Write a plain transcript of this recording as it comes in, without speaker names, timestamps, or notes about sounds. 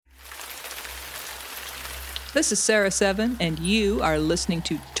This is Sarah Seven, and you are listening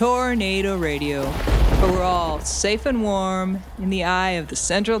to Tornado Radio, where we're all safe and warm in the eye of the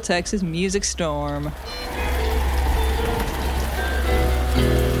Central Texas music storm.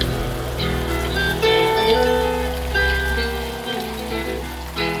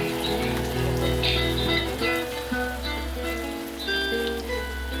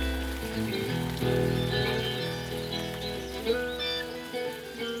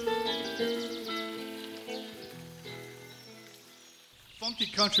 Funky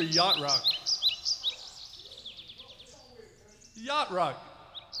country yacht rock. Yacht rock.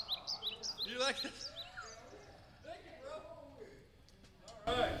 You like it? Thank you,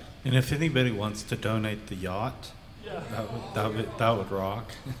 bro. All right. And if anybody wants to donate the yacht, Yeah. that would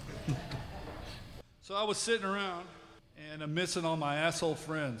rock. So I was sitting around and I'm missing all my asshole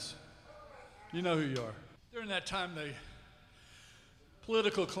friends. You know who you are. During that time, the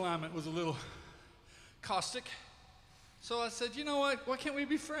political climate was a little caustic. So I said, you know what? Why can't we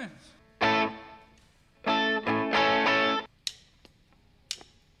be friends?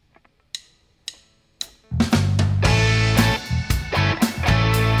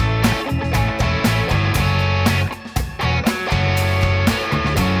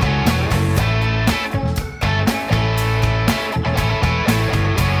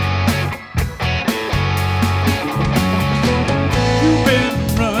 You've been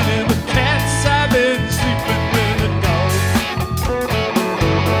running with cats, I've been sleeping with a dog.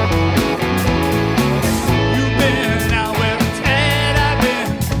 You've been out where it's at, I've been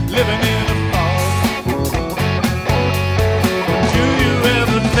living in a fog. Do you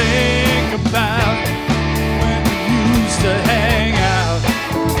ever think about when we used to hang out?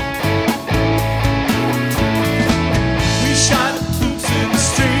 We shot hoops in the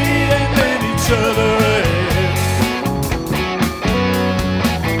street and then each other ahead.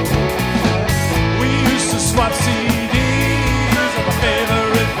 We used to swap CDs of our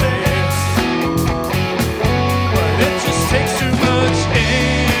favorite bands, but it just takes too much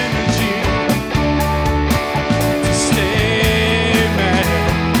energy to stay mad.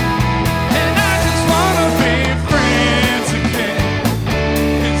 And I just wanna be friends again.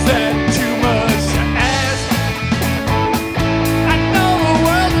 Is that too much to ask? I know the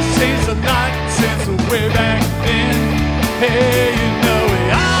world has changed a lot since way back then. Hey, you know we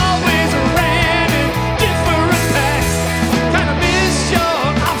always ran in different paths. Kinda miss your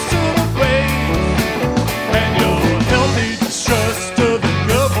obstinate ways and your healthy distrust of the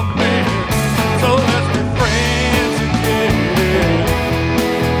government. So let's be friends again.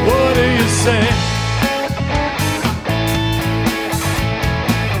 What do you say?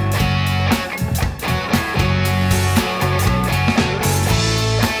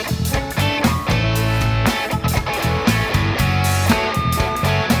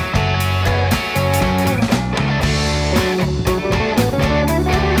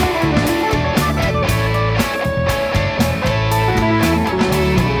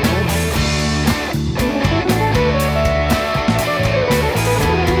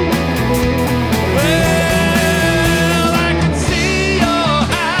 Well, I can see your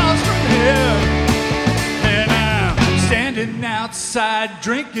house from here, and I'm standing outside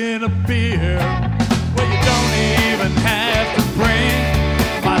drinking a beer. Well, you don't even have to bring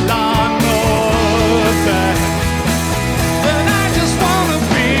my lawnmower back. But I just wanna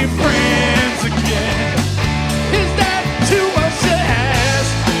be friends again. Is that too much to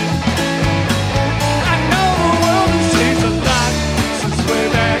ask? I know the world has changed a lot since way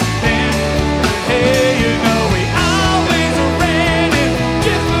back then. Hey, you know we always ran in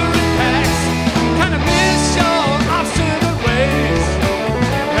different paths. Kinda miss your obstinate ways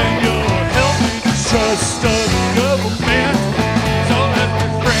and your healthy distrust of the government. So let's be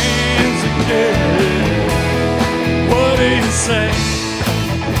friends again. What do you say?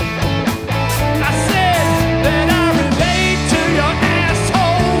 I said that I relate to your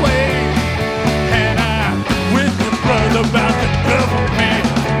asshole ways, and I'm with your brother about the government.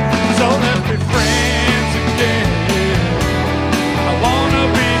 So let's be friends again. I wanna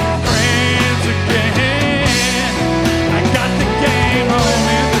be friends again. I got the game home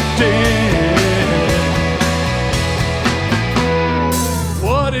in the den.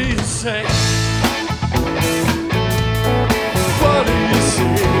 What do you say? What do you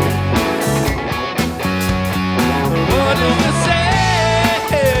say? What do you say?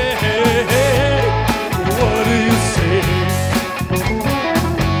 What do you say?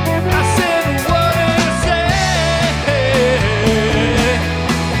 I said, what do you say?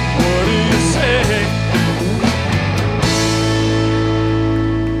 What do you say?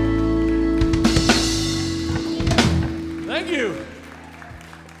 Thank you.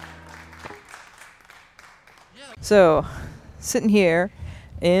 So, sitting here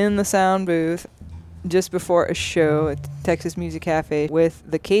in the sound booth just before a show at the Texas Music Cafe with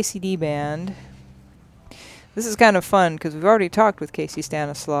the KCD Band. This is kind of fun because we've already talked with Casey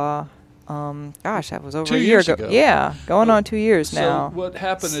Stanislaw. Gosh, that was over 2 a year years ago. ago. Yeah, going on 2 years now. So what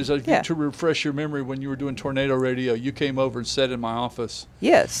happened is, to refresh your memory, when you were doing Tornado Radio, you came over and sat in my office.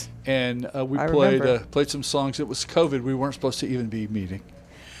 Yes. And we I played some songs. It was COVID. We weren't supposed to even be meeting.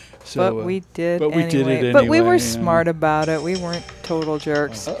 So, but we did but anyway. we did it anyway. But we were smart about it. We weren't total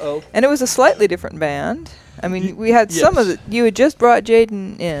jerks. Uh-oh. And it was a slightly different band. I mean, we had some of the... You had just brought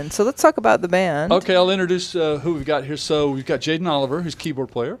Jaden in. So let's talk about the band. Okay, I'll introduce who we've got here. So we've got Jaden Oliver, who's keyboard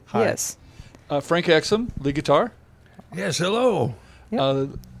player. Hi. Yes. Frank Exum, lead guitar. Yes, hello. Yep.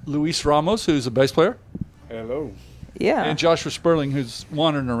 Luis Ramos, who's a bass player. Hello. Yeah. And Joshua Sperling, who's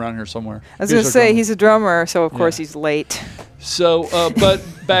wandering around here somewhere. I was going to say, he's a drummer, so of course he's late. So, but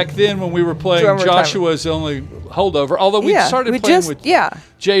back then when we were playing, Drummer Joshua was the only holdover. Although we started playing with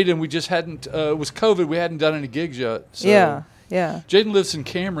Jaden, we just hadn't, it was COVID, we hadn't done any gigs yet. So Yeah. Jaden lives in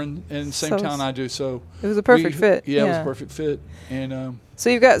Cameron, in the same town I do, so. It was a perfect fit. Yeah, it was a perfect fit. And so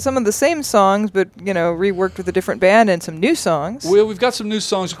you've got some of the same songs, but, reworked with a different band and some new songs. Well, we've got some new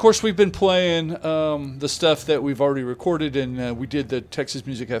songs. Of course, we've been playing the stuff that we've already recorded, and we did the Texas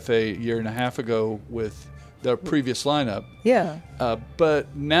Music Cafe a year and a half ago with the previous lineup. Yeah.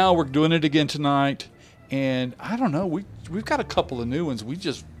 But now we're doing it again tonight, and I don't know, we've got a couple of new ones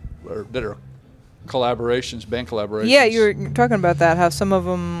that are collaborations, band collaborations. Yeah, you're talking about that, how some of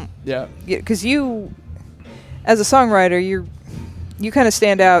them... Yeah. Because you, as a songwriter, you kind of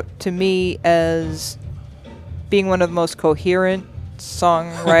stand out to me as being one of the most coherent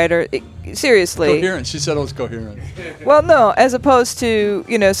songwriter. Seriously. Coherent. She said I was coherent. Well, no, as opposed to,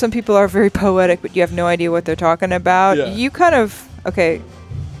 some people are very poetic, but you have no idea what they're talking about. Yeah. You kind of, okay,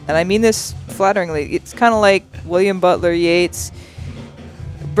 and I mean this flatteringly, it's kind of like William Butler Yeats,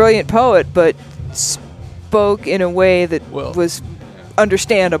 brilliant poet, but spoke in a way that was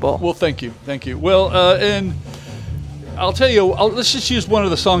understandable. Well, thank you. Well, and I'll tell you, let's just use one of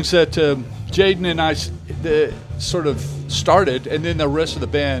the songs that Jaden and I sort of started, and then the rest of the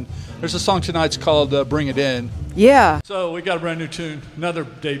band. There's a song tonight's called Bring It In. Yeah. So we got a brand new tune, another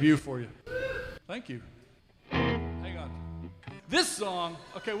debut for you. Thank you. Hang on. This song,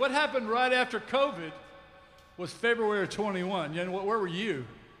 okay, what happened right after COVID was February 21. You know, where were you?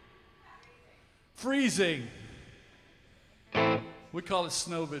 Freezing. We call it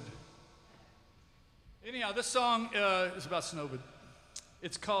Snowvid. Anyhow, this song is about Snowvid.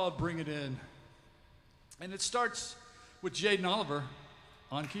 It's called Bring It In. And it starts with Jaden Oliver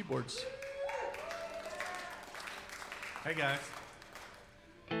on keyboards. Hey guys.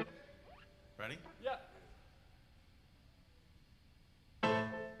 Ready? Yeah.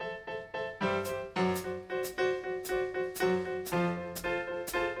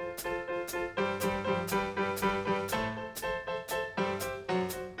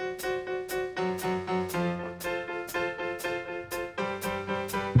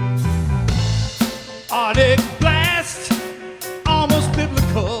 Arctic blast, almost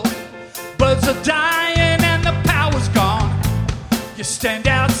biblical. Birds are dying and the power's gone. You stand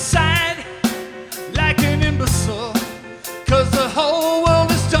outside like an imbecile, 'cause the whole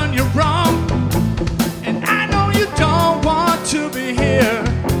world has done you wrong. And I know you don't want to be here.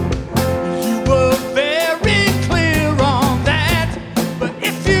 You were very clear on that. But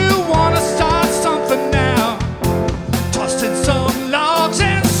if you want to start something now, toss in some logs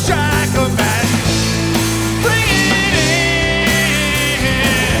and strike a match. Bring it in.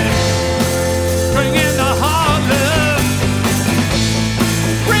 Bring in the hard love.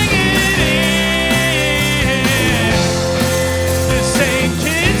 Bring it in. This ain't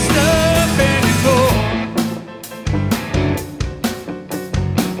kid stuff anymore.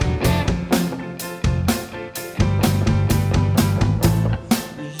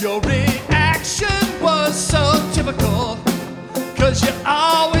 Your reaction was so typical, 'cause you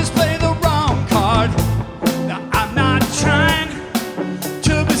always play the wrong card. Now I'm not trying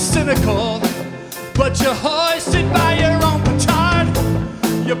to be cynical, but you're hoisted by your own petard.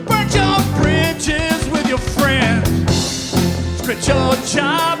 You burnt your bridges with your friends, quit your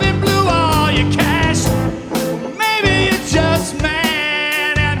job and blew all your cash. Maybe you're just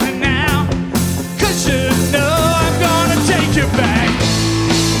mad at me now, 'cause you know I'm gonna take you back.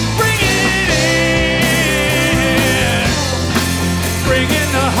 Bring it in. Bring in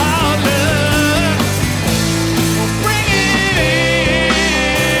the hard love. Bring it in.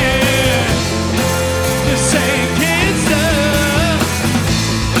 This ain't kid stuff,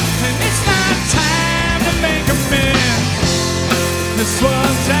 and it's not time to make amends. This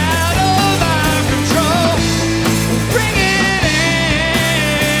one's out of our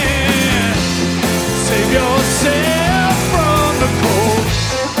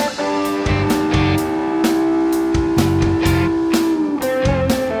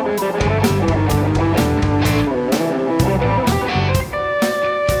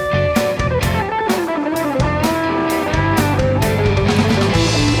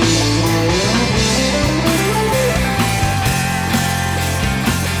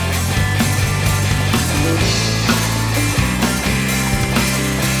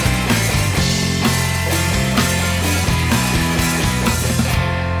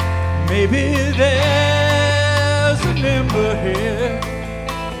Maybe there's an ember here.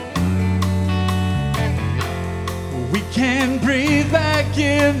 We can breathe back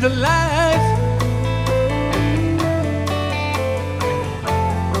into life.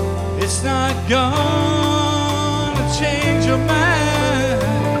 It's not gonna change your mind.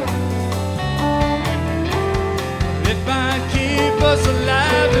 It might keep us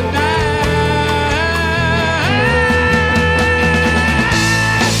alive tonight.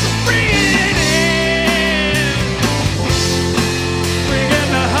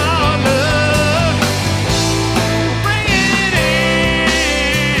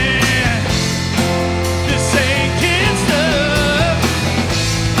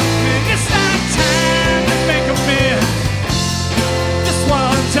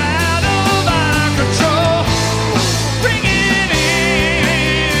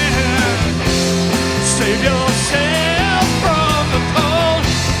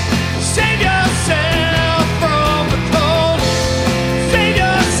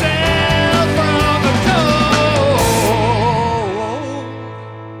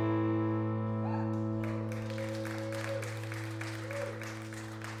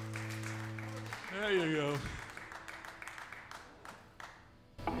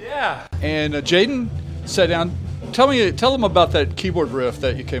 And Jaden sat down. Tell them about that keyboard riff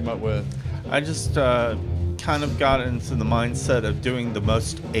that you came up with. I just kind of got into the mindset of doing the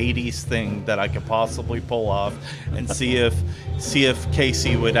most 80s thing that I could possibly pull off, and see if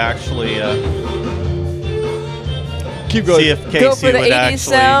Casey would actually keep going. See if Casey go for the would 80s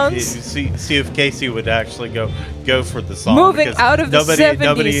sounds. see if Casey would actually go for the song. Moving because out of the 70s.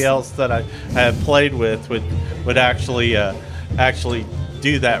 Nobody else that I have played with would actually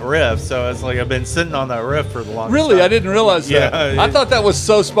do that riff. So it's like I've been sitting on that riff for the longest Really? time. I didn't realize that. Yeah, I thought that was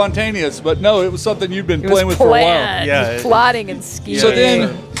so spontaneous, but no, it was something you'd been playing with for a while. Yeah, It was plotting and scheming. So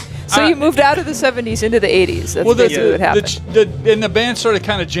then... So you moved out of the 70s into the 80s. That's basically what happened. And the band started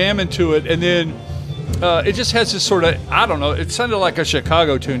kind of jamming to it, and then it just has this sort of, I don't know, it sounded like a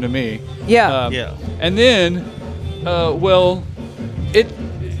Chicago tune to me. Yeah. Yeah. And then,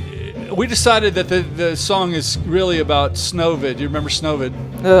 we decided that the song is really about Snowvid. Do you remember Snowvid?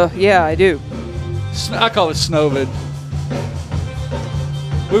 Yeah, I do. I call it Snowvid.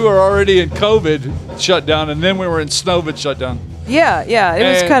 We were already in COVID shutdown, and then we were in Snowvid shutdown. Yeah. It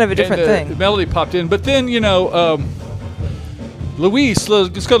was kind of a different The thing. melody popped in. But then, Luis,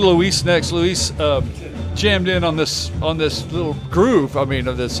 let's go to Luis next. Luis jammed in on this little groove,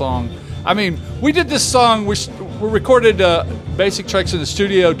 of this song. We did this song, we recorded basic tracks in the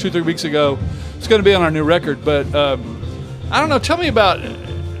studio 2-3 weeks ago. It's going to be on our new record, but I don't know, tell me about,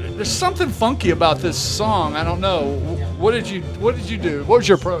 there's something funky about this song. I don't know. What did you do? What was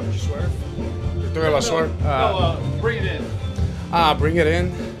your approach? Bring it in. Bring it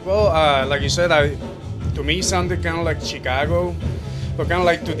in. Well, like you said, to me, it sounded kind of like Chicago, but kind of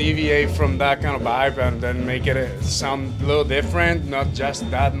like to deviate from that kind of vibe and then make it sound a little different, not just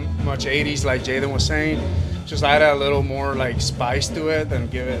that much 80s like Jaden was saying. Just add a little more like spice to it and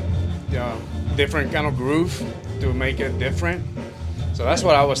give it, different kind of groove to make it different. So that's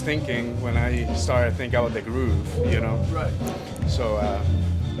what I was thinking when I started thinking about the groove, Right. So.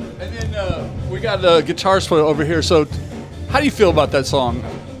 And then we got the guitarist player over here. So, how do you feel about that song?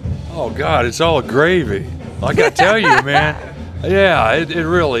 Oh God, it's all gravy. Like I tell you, man. Yeah, it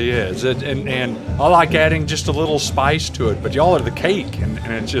really is. And I like adding just a little spice to it. But y'all are the cake, and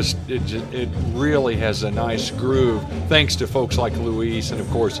it really has a nice groove. Thanks to folks like Luis and of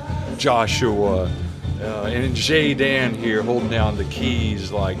course Joshua and Jay Dan here holding down the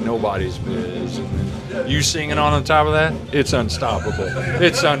keys like nobody's biz. And then you singing on top of that, it's unstoppable.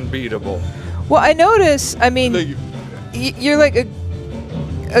 It's unbeatable. Well, I notice, you're like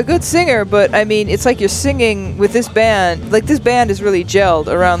a good singer, but it's like you're singing with this band. Like this band is really gelled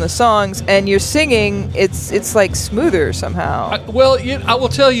around the songs, and you're singing. It's like smoother somehow. I will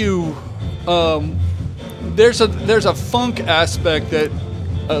tell you, there's a funk aspect that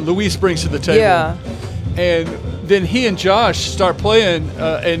Luis brings to the table. Yeah. And then he and Josh start playing,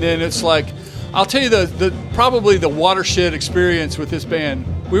 and then it's like, I'll tell you the probably the watershed experience with this band.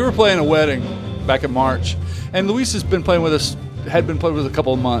 We were playing a wedding back in March, and Luis had been playing with us a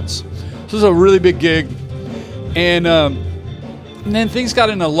couple of months. So this was a really big gig, and then things got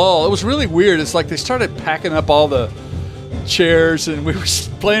in a lull. It was really weird. It's like they started packing up all the chairs, and we were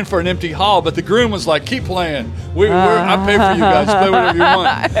playing for an empty hall, but the groom was like, keep playing. I pay for you guys. Play whatever you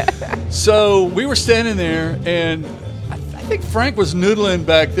want. So we were standing there, and I think Frank was noodling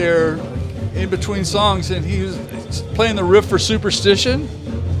back there in between songs, and he was playing the riff for Superstition.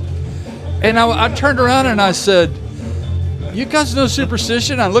 And I turned around and I said, you guys know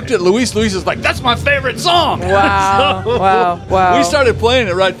Superstition? I looked at Luis. Luis is like, that's my favorite song. Wow. So, Wow. We started playing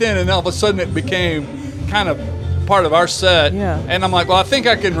it right then, and all of a sudden it became kind of part of our set. Yeah. And I'm like, well, I think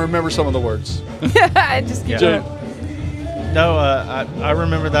I can remember some of the words. I just keep Yeah. doing. No, I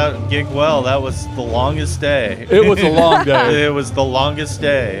remember that gig well. That was the longest day. It was a long day. It was the longest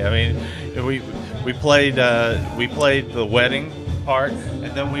day. I mean, we played the wedding part,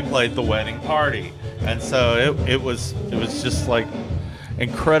 and then we played the wedding party, and so it was just like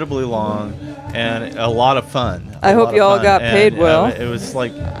incredibly long and a lot of fun. I hope you all got paid well. It was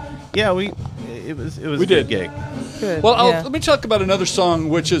like, yeah, it was We a good did. gig. Good. Well, yeah. let me talk about another song,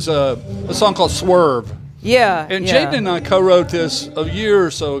 which is a song called Swerve. Yeah. And yeah. Jaden and I co-wrote this a year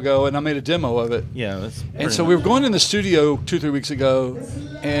or so ago, and I made a demo of it. Yeah, it was And so we were going in the studio 2-3 weeks ago,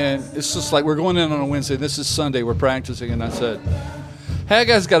 and it's just like we're going in on a Wednesday. This is Sunday. We're practicing, and I said, "Hey, I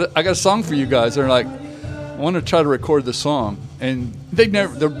got a song for you guys." They're like, "I want to try to record the song," and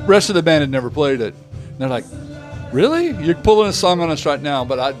the rest of the band had never played it. And they're like, "Really? You're pulling a song on us right now?"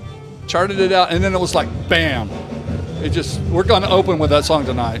 But I charted it out, and then it was like, bam! We're going to open with that song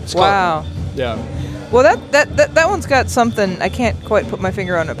tonight. It's Wow. called, yeah. Well, that one's got something. I can't quite put my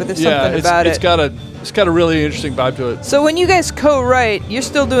finger on it, but there's something about it's it. It's got a really interesting vibe to it. So when you guys co-write, you're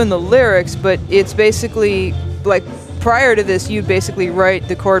still doing the lyrics, but it's basically like prior to this, you'd basically write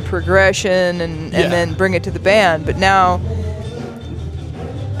the chord progression and Yeah. then bring it to the band. But now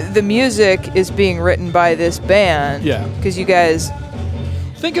the music is being written by this band. Yeah. Because you guys.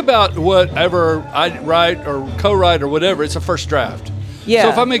 Think about whatever I write or co-write or whatever. It's a first draft. Yeah. So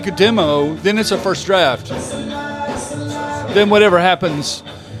if I make a demo, then it's a first draft. Then whatever happens,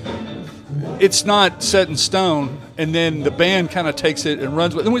 it's not set in stone. And then the band kind of takes it and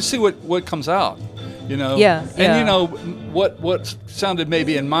runs with it. And we see what comes out, you know? Yeah, And, yeah. you know, what sounded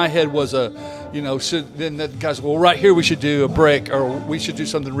maybe in my head was then the guys, well, right here we should do a break, or we should do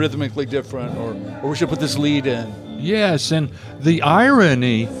something rhythmically different, or we should put this lead in. Yes, and the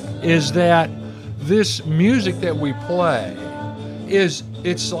irony is that this music that we play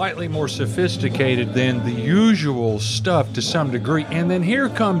it's slightly more sophisticated than the usual stuff to some degree. And then here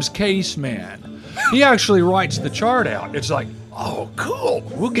comes Case Man. He actually writes the chart out. It's like, oh, cool.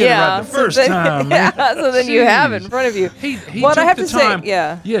 We'll get it right the first time. Man. Yeah, so then you have it in Jeez. front of you. He Well, took I have the to time. say,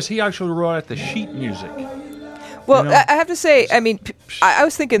 yeah. Yes, he actually wrote out the sheet music. Well, You know? I have to say, I mean, I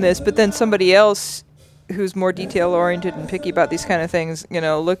was thinking this, but then somebody else who's more detail oriented and picky about these kind of things,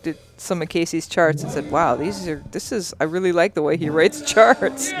 looked at some of Casey's charts and said, "Wow, I really like the way he writes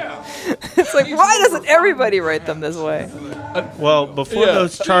charts." Yeah. It's like, why doesn't everybody write them this way? Well, before Yeah.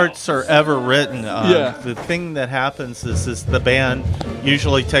 those charts are ever written, Yeah. the thing that happens is the band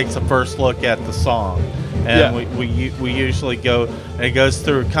usually takes a first look at the song, and Yeah. we usually go, and it goes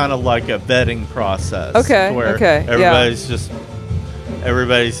through kind of like a vetting process. Okay, where okay, yeah.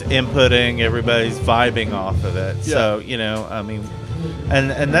 everybody's inputting, everybody's vibing off of it. Yeah. So I mean, and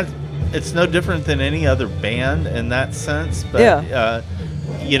that it's no different than any other band in that sense, but Yeah.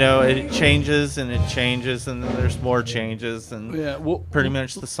 it changes and it changes, and then there's more changes, and Yeah, well, pretty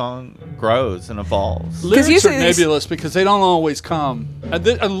much the song grows and evolves. lyrics are usually these- nebulous because they don't always come.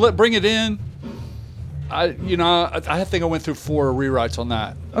 Bring It In. I think I went through 4 rewrites on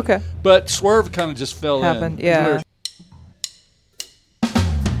that, Okay. but Swerve kind of just fell Happened, in. yeah. Lyrics-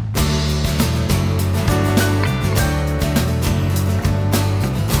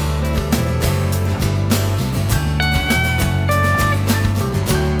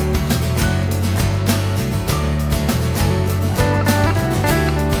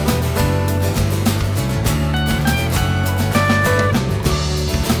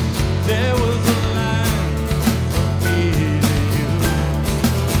 There was a line from me to you.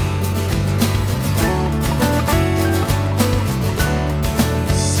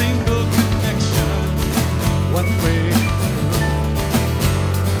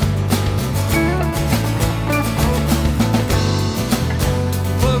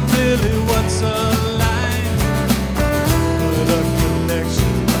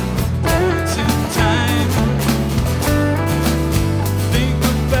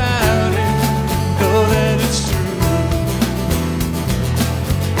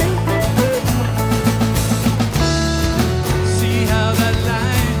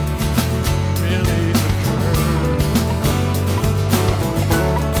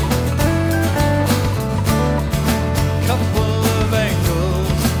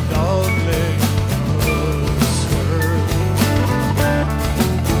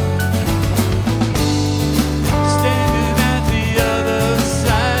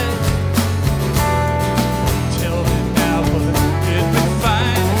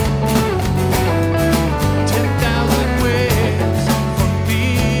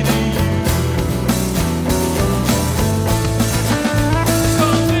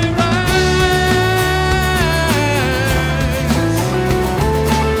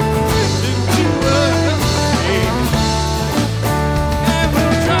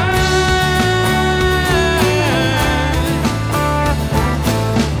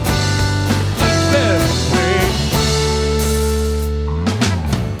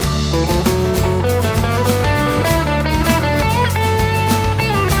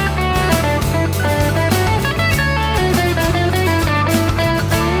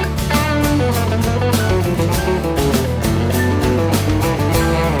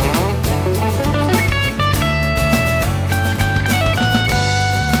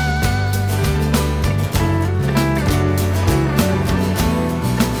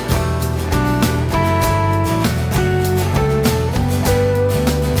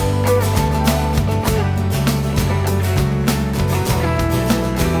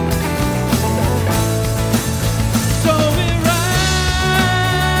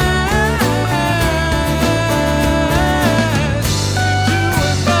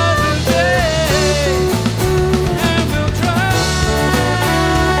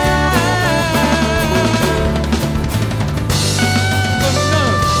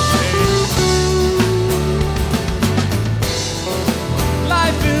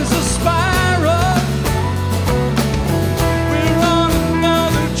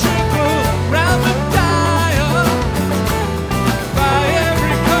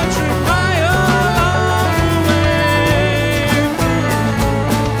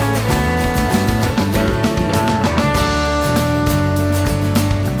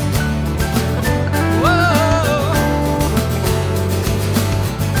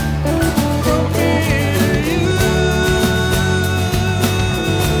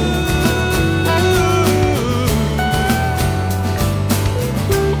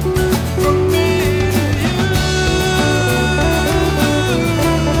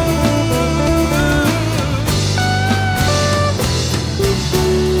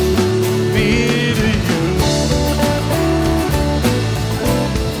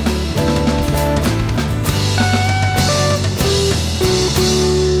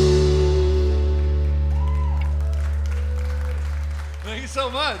 so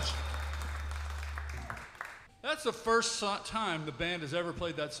much. That's the first time the band has ever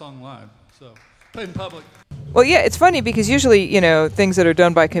played that song live. So, played in public. Well, yeah, it's funny because usually, things that are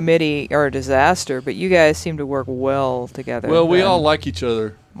done by committee are a disaster, but you guys seem to work well together. Well, we all like each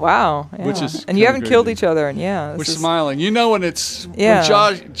other. Wow. Yeah. Which is and you haven't great. killed each other, and yeah. We're smiling. You know when it's when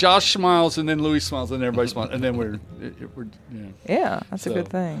Josh smiles and then Louis smiles and everybody smiles and then we're Yeah, that's a good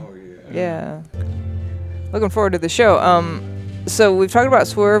thing. Oh, yeah. Looking forward to the show. So we've talked about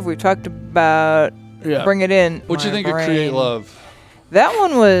Swerve. We've talked about Bring It In. What do you think of Create Love? That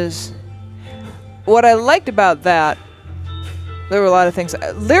one was... What I liked about that, there were a lot of things.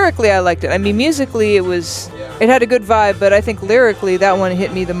 Lyrically, I liked it. I mean, musically, it had a good vibe, but I think lyrically, that one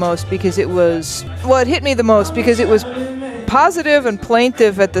hit me the most because it was positive and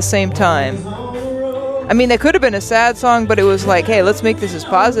plaintive at the same time. I mean, that could have been a sad song, but it was like, hey, let's make this as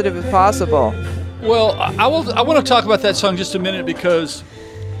positive as possible. Well, I want to talk about that song just a minute because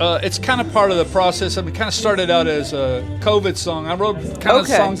it's kind of part of the process. I mean, it kind of started out as a COVID song. I wrote kind of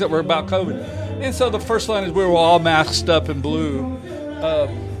songs that were about COVID. And so the first line is we were all masked up in blue.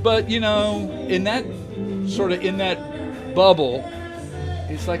 But, in that bubble,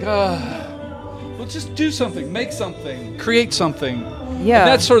 it's like, well, just do something, make something, create something. Yeah. And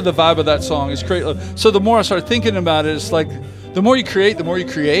that's sort of the vibe of that song is create. So the more I started thinking about it, it's like the more you create, the more you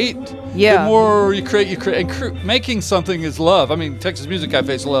create. Yeah. The more you create, And making something is love. I mean, Texas Music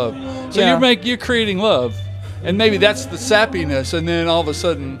Cafe is love. So you're creating love. And maybe that's the sappiness. And then all of a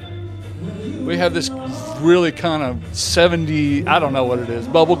sudden... we have this really kind of 70, I don't know what it is,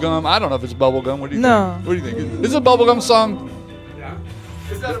 bubblegum. I don't know if it's bubblegum. What do you think? What do you think? Is it a bubblegum song? Yeah.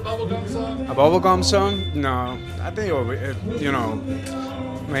 Is that a bubblegum song? A bubblegum song? No. I think,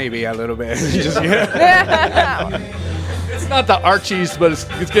 maybe a little bit. It's not the Archies, but it's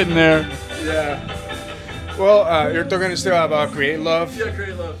getting there. Yeah. Well, you're talking still about Create Love? Yeah,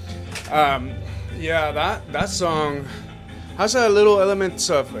 Create Love. That song... has a little elements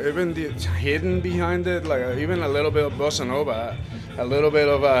of even hidden behind it, like even a little bit of bossa nova, a little bit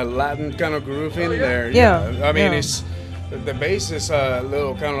of a Latin kind of groove in there. Yeah. I mean, it's the bass is a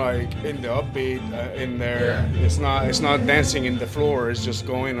little kind of like in the upbeat in there. Yeah. It's not dancing in the floor. It's just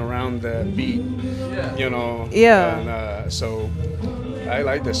going around the beat. Yeah. Yeah. And so I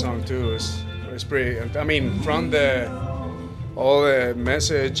like the song too. It's pretty. I mean, from all the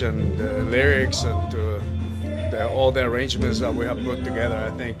message and the lyrics and all the arrangements that we have put together,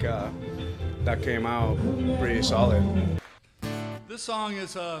 I think that came out pretty solid. This song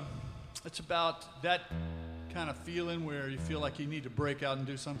is it's about that kind of feeling where you feel like you need to break out and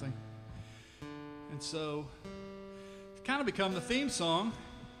do something. And so it's kind of become the theme song.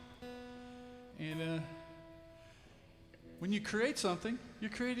 And when you create something, you're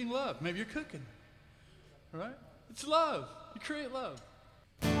creating love. Maybe you're cooking, right? It's love. You create love.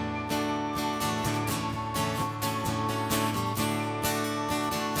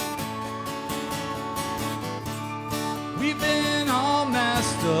 We've been all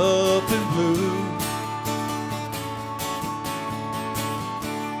masked up in blue.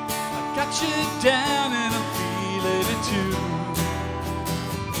 I got you down and I'm feeling it too.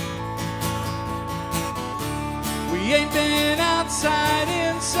 We ain't been outside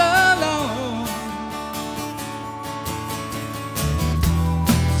in so long.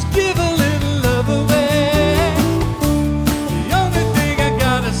 Let's give a little love away. The only thing I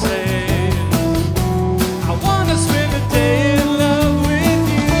gotta say, I wanna spend a day in love with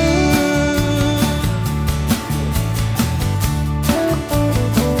you.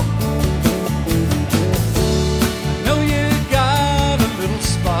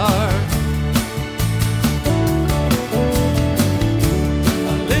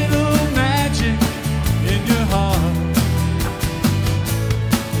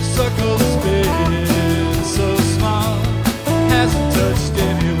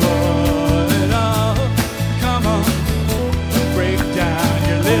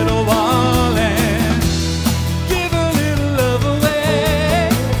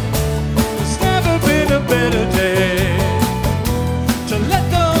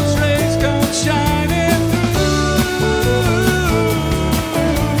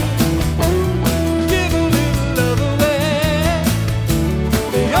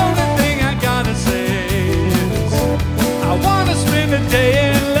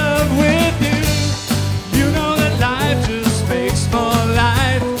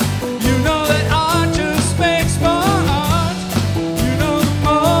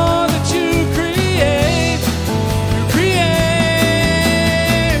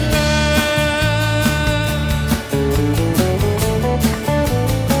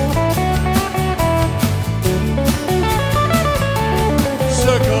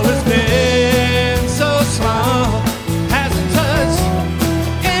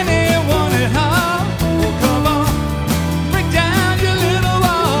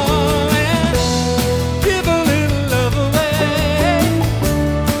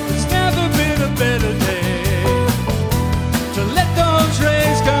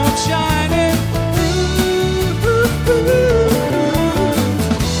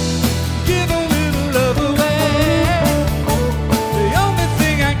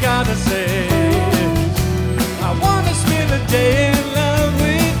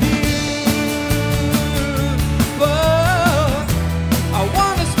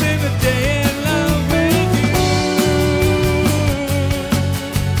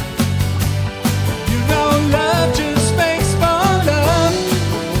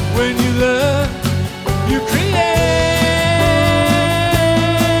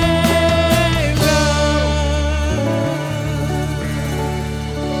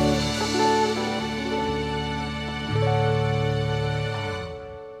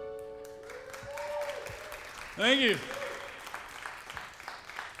 you.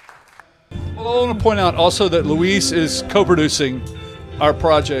 Well, I want to point out also that Luis is co-producing our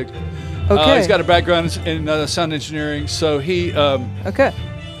project. Okay. He's got a background in sound engineering, so he Okay.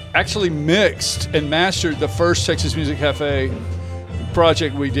 actually mixed and mastered the first Texas Music Cafe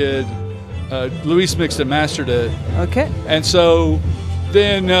project we did. Luis mixed and mastered it. Okay. And so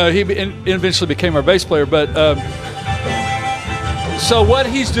then he eventually became our bass player. But so what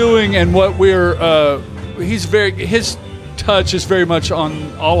he's doing and what his touch is very much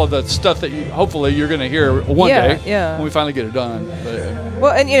on all of the stuff that hopefully you're going to hear one day when we finally get it done. But,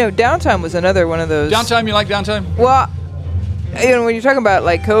 Well, and Downtime was another one of those. Downtime, you like Downtime? Well, when you're talking about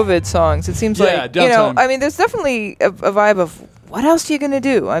like COVID songs, it seems like Downtime. I mean, there's definitely a vibe of what else are you going to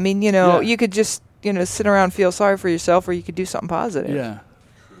do? I mean, you could just sit around and feel sorry for yourself, or you could do something positive. Yeah.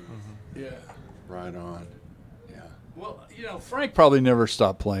 Yeah. Right on. Yeah. Well, Frank probably never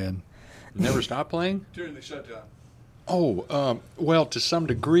stopped playing. Never stopped playing? During the shutdown. Oh, well, to some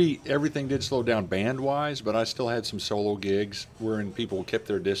degree, everything did slow down band-wise, but I still had some solo gigs wherein people kept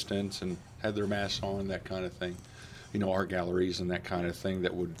their distance and had their masks on, that kind of thing. Art galleries and that kind of thing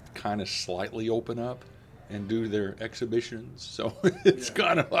that would kind of slightly open up and do their exhibitions. So it's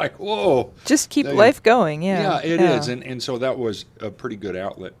kind of like, whoa. Just keep life going, yeah. Yeah, it is. And so that was a pretty good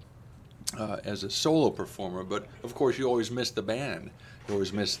outlet as a solo performer. But, of course, you always miss the band. You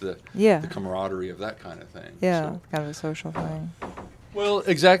always miss the camaraderie of that kind of thing. Yeah, so. kind of a social thing. Well,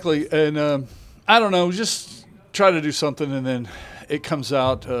 exactly. And I don't know, just try to do something and then it comes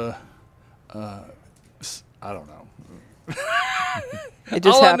out, I don't know. It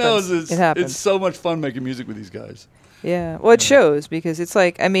just All happens. I know is it happens. it's so much fun making music with these guys. Yeah. Well, it shows because it's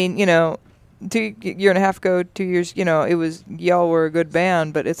like, I mean, year and a half ago, 2 years, it was, y'all were a good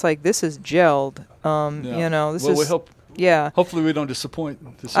band, but it's like, this is gelled. This is. We hope. Yeah. Hopefully we don't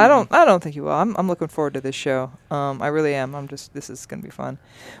disappoint. This I evening. don't think you will. I'm looking forward to this show. I really am. This is going to be fun.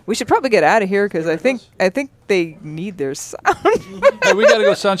 We should probably get out of here because I think they need their sound. Hey, we got to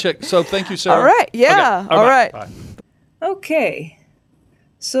go sound check. So thank you, Sarah. All right. Yeah. Okay. All right. Bye. Okay.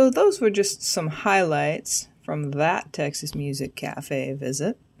 So those were just some highlights from that Texas Music Cafe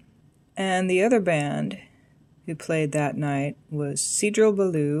visit. And the other band who played that night was Cedral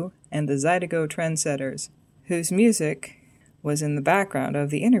Ballou and the Zydeco Trendsetters, whose music was in the background of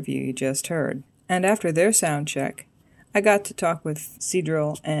the interview you just heard. And after their sound check, I got to talk with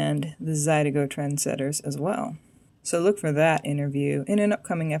Cedral and the Zydeco Trendsetters as well. So look for that interview in an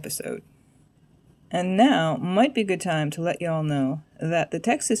upcoming episode. And now might be a good time to let y'all know that the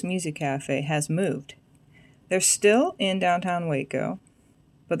Texas Music Cafe has moved. They're still in downtown Waco,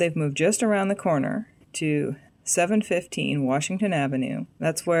 but they've moved just around the corner to 715 Washington Avenue.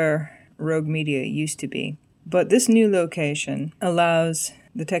 That's where Rogue Media used to be. But this new location allows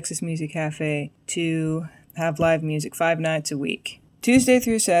the Texas Music Cafe to have live music 5 nights a week. Tuesday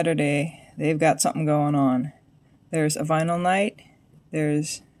through Saturday, they've got something going on. There's a vinyl night,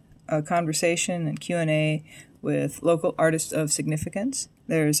 there's a conversation and Q&A with local artists of significance.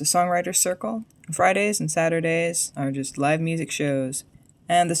 There's a songwriter circle. Fridays and Saturdays are just live music shows.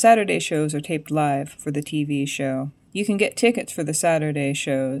 And the Saturday shows are taped live for the TV show. You can get tickets for the Saturday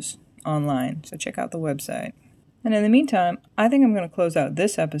shows online, so check out the website. And in the meantime, I think I'm going to close out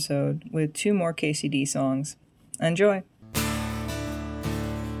this episode with 2 more KCD songs. Enjoy!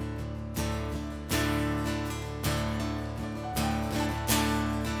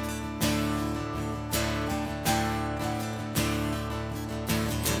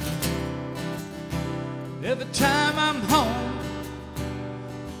 Every time I'm home,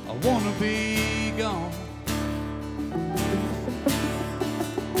 I wanna be gone.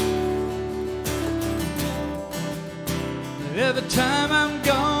 Every time I'm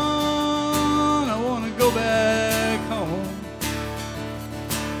gone, I wanna go back home.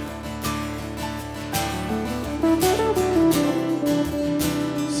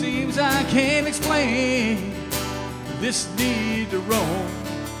 Seems I can't explain this need to roam.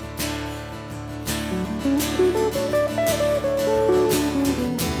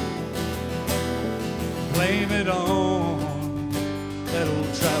 Blame it on that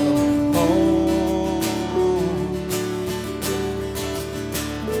old traveling home.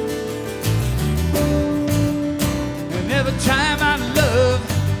 And every time I love,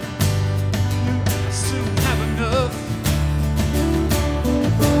 I soon have enough.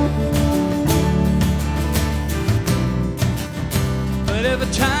 But every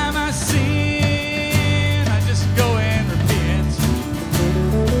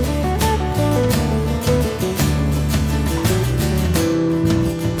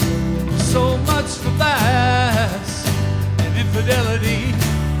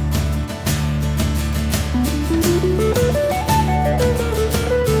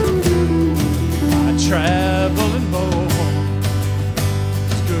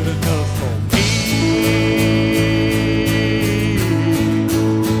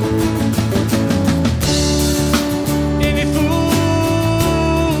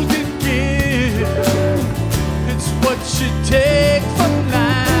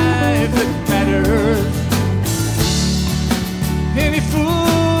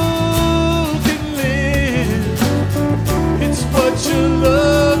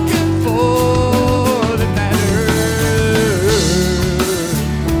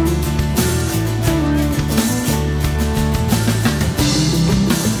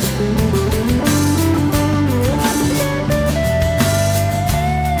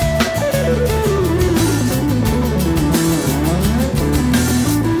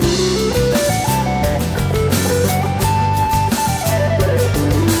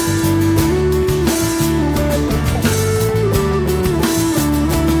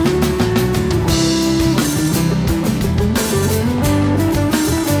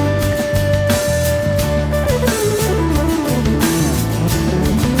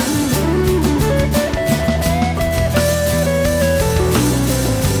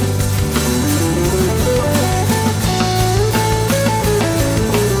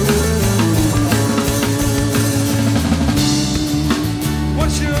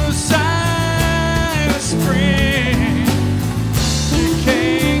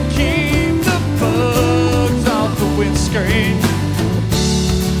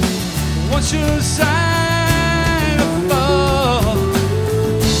sure sign of fall.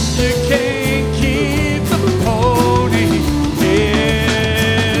 You can't keep the pony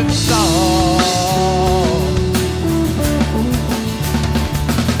in salt.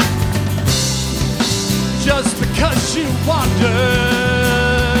 Just because you wander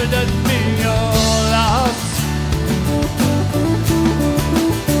doesn't mean you're lost.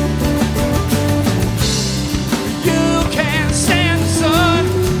 You can't stand the sun,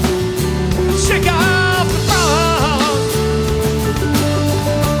 shake off the frost.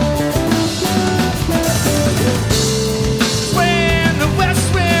 When the west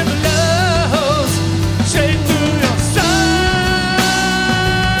wind blows, shake through your soul.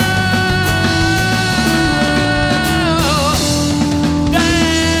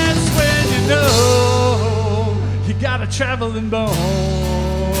 That's when you know you got a traveling bone.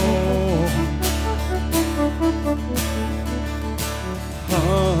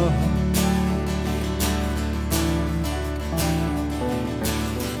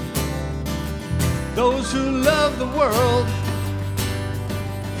 Those who love the world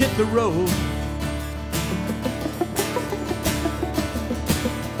hit the road.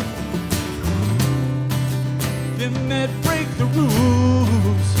 Them that break the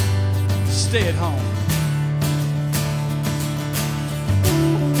rules stay at home.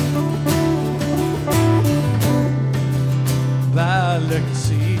 Thy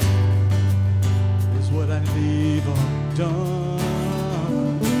legacy is what I leave undone.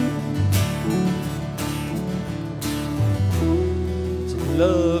 It's a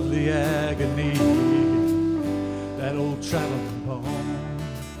lovely agony, that old traveling poem.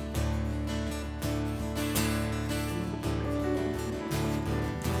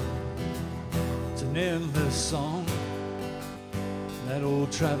 It's an endless song, that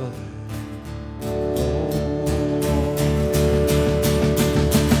old traveling.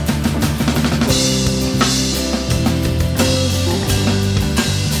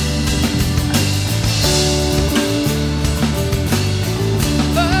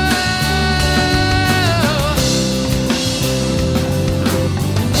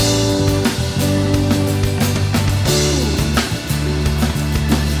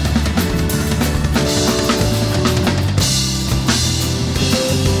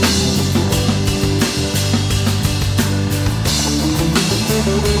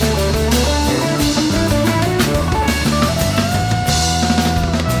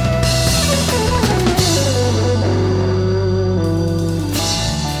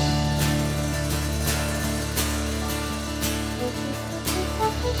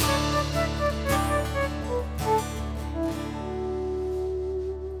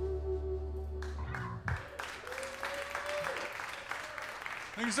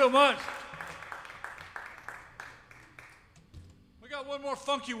 Thank you so much. We got one more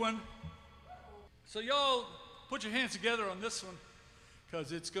funky one. So y'all put your hands together on this one,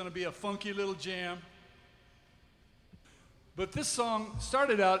 because it's going to be a funky little jam. But this song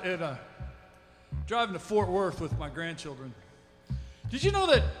started out at driving to Fort Worth with my grandchildren. Did you know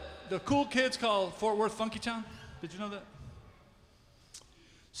that the cool kids call Fort Worth Funky Town? Did you know that?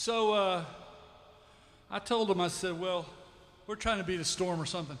 So I told them, I said, well, we're trying to beat a storm or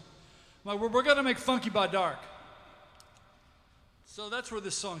something. I'm like, we're going to make funky by dark. So that's where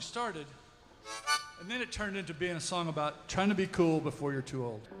this song started. And then it turned into being a song about trying to be cool before you're too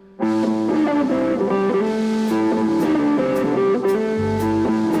old. I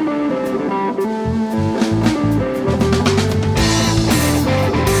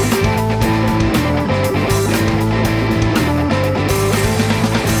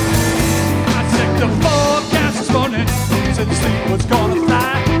checked the forecast this morning, said the sleep was gonna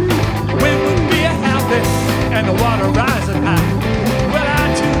fly. The wind would be a howling and the water rising high. Well,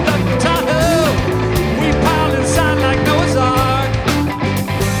 I tuned up the Tahoe, we piled inside like Noah's Ark.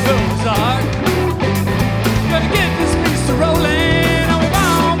 Noah's Ark.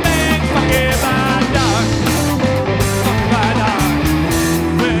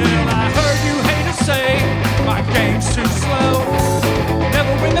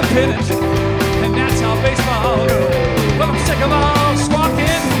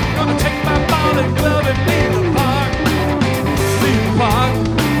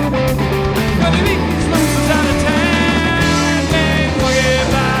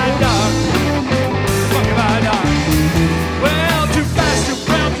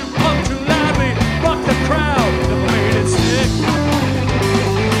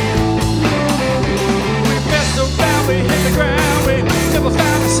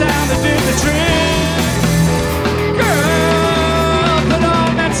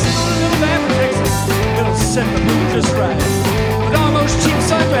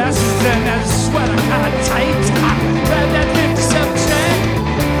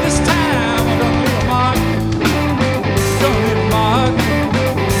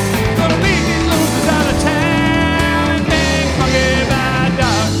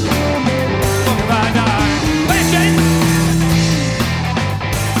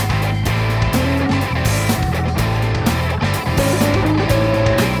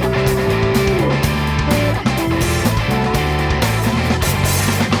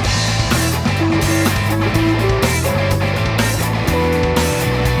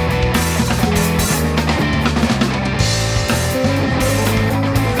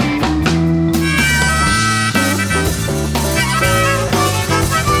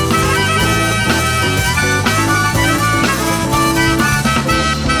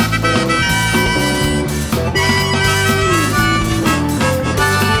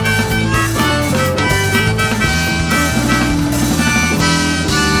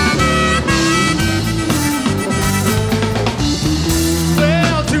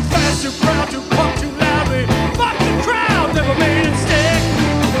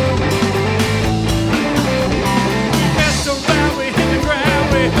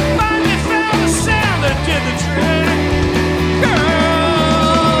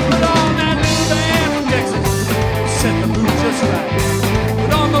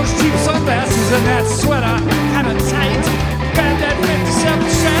 those cheap sunglasses and that sweater kinda tight. Grab that 57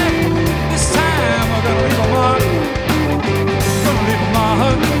 track. This time we're gonna leave a mark. Gonna leave a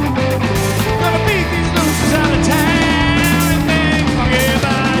mark. Gonna beat these losers out of town and make funky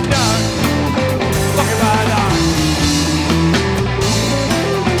by dark. Funky by dark.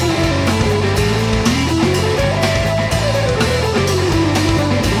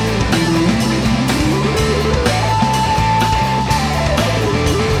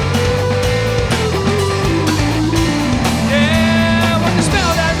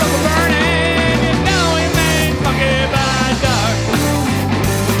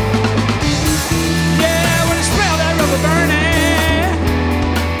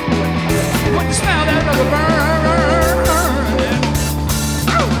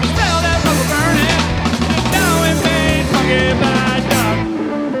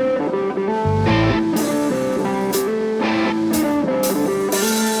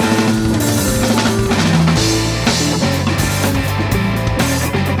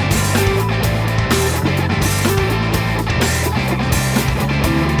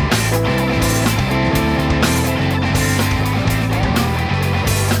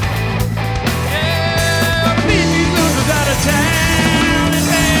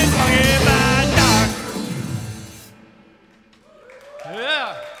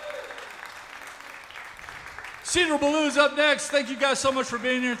 Cedar Blues up next. Thank you guys so much for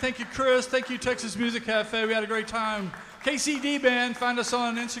being here. Thank you, Chris. Thank you, Texas Music Cafe. We had a great time. KCD Band. Find us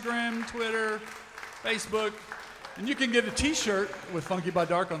on Instagram, Twitter, Facebook. And you can get a t-shirt with Funky by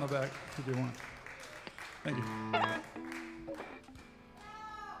Dark on the back if you want. Thank you.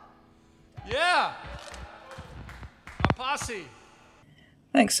 Yeah. My posse.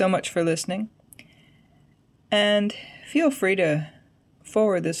 Thanks so much for listening. And feel free to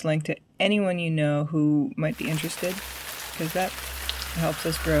forward this link to anyone you know who might be interested, because that helps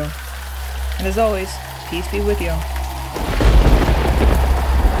us grow. And as always, peace be with you.